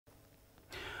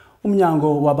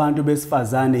Umnyango wabantu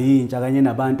besifazane yintsha kanye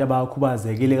nabantu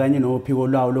abakhubazekile kanye nophiko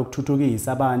lwawo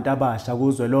lokuthuthukisa abantu abasha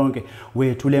kuzwelonke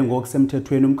wethule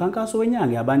ngokusemthethweni umkhankaso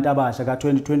wenyanga yabantu abasha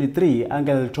ka-2023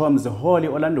 Angel Thomas Hall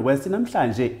Orlando West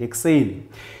namhlanje ekuseni.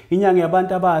 Inyanga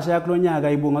yabantu abasha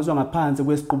yakulonyaka ibungazwa ngaphansi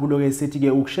kwesiqubulo esithi-ke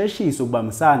ukusheshisa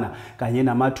ukubambisana kanye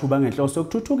namathuba ngenhloso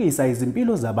yokuthuthukisa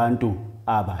izimpilo zabantu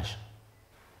abasha.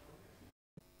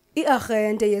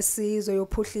 I-Agenda yesizwe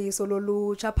yophuhliso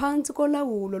lolutsha phansi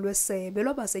kolawulo lwesebe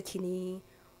lwabasetyhini,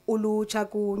 ulutsha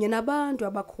kunye nabantu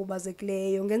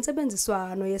abakhubazekileyo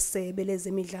ngentsebenziswano yesebe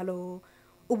lezemidlalo,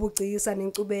 ubugcisa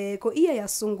nenkcubeko iye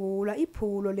yasungula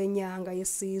iphulo lenyanga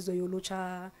yesizwe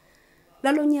yolutsha.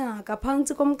 Lalo nyaka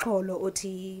phantsi komxholo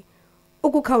othi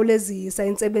ukukhawulezisa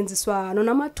intsebenziswano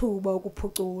namathuba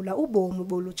okuphucula ubomi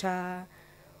bolutsha.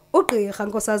 Ugqirha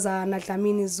Nkosazana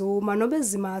Dlamini Zuma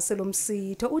nobezimase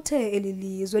lomsitho uthe eli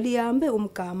lizwe lihambe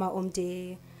umgama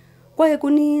omde kwaye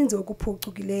kuninzi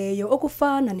okuphucukileyo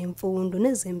okufana nemfundo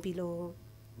nezempilo.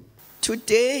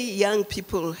 Today, young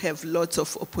people have lots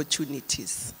of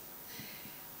opportunities.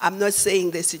 I'm not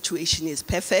saying the situation is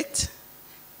perfect,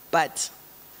 but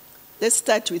let's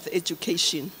start with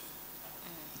education.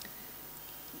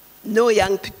 No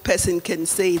young person can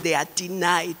say they are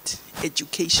denied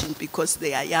education because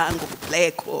they are young or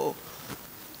black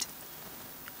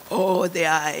or they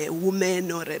are a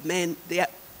woman or a man. There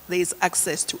is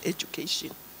access to education.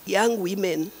 Young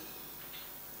women,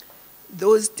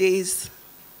 those days,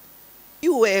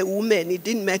 you were a woman, it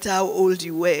didn't matter how old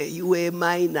you were a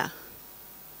minor.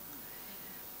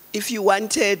 If you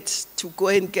wanted to go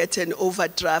and get an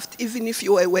overdraft, even if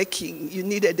you were working, you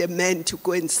needed a man to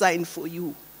go and sign for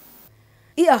you.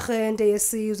 I-Agenda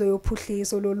yesizwe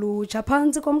yophuhliso lolutsha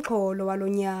phansi komxholo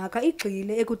walonyaka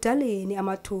igxile ekudaleni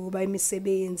amathuba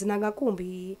emisebenzi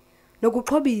nangakumbi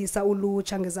nokuxhobisa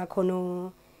ulutsha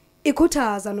ngezakhono.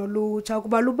 Ikhuthaza nolutsha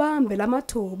ukuba lubambe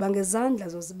lamathuba ngezandla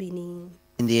zozibini.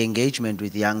 In the engagement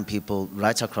with young people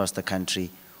right across the country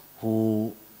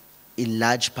who in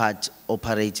large part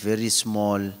operate very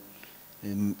small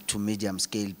to medium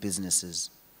scale businesses,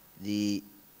 the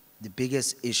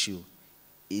biggest issue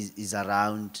is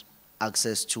around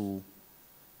access to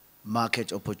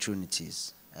market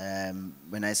opportunities.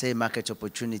 When I say market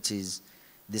opportunities,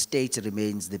 the state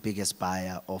remains the biggest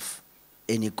buyer of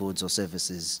any goods or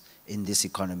services in this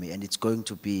economy, and it's going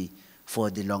to be for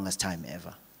the longest time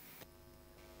ever.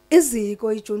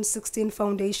 Iziko iJune 16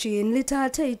 Foundation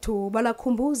lithathe ithuba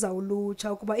lakhumbuza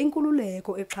ulutsha ukuba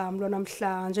inkululeko exhamlwa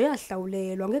namhlanje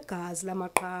yahlawulelwa ngegazi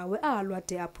lamaqhawe alwa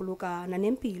de aphulukana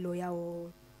nempilo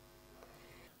yawo.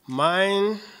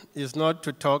 Mine is not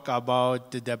to talk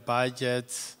about the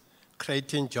budgets,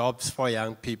 creating jobs for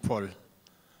young people,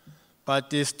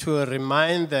 but is to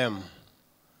remind them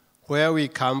where we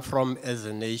come from as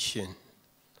a nation.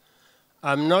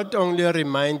 I'm not only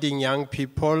reminding young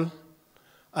people,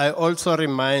 I also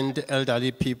remind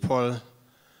elderly people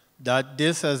that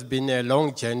this has been a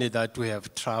long journey that we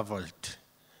have traveled.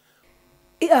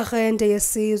 I-Agenda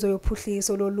yesizwe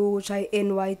yophuhliso lolutsha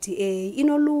i-NYDA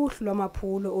inoluhlu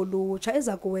lwamaphulo olutsha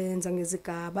ezakuwenza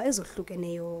ngezigaba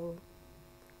ezohlukeneyo.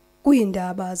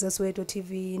 Kwiindaba zeSoweto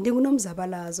TV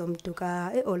ndinguNomzabalazo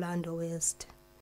Mduka eOrlando West.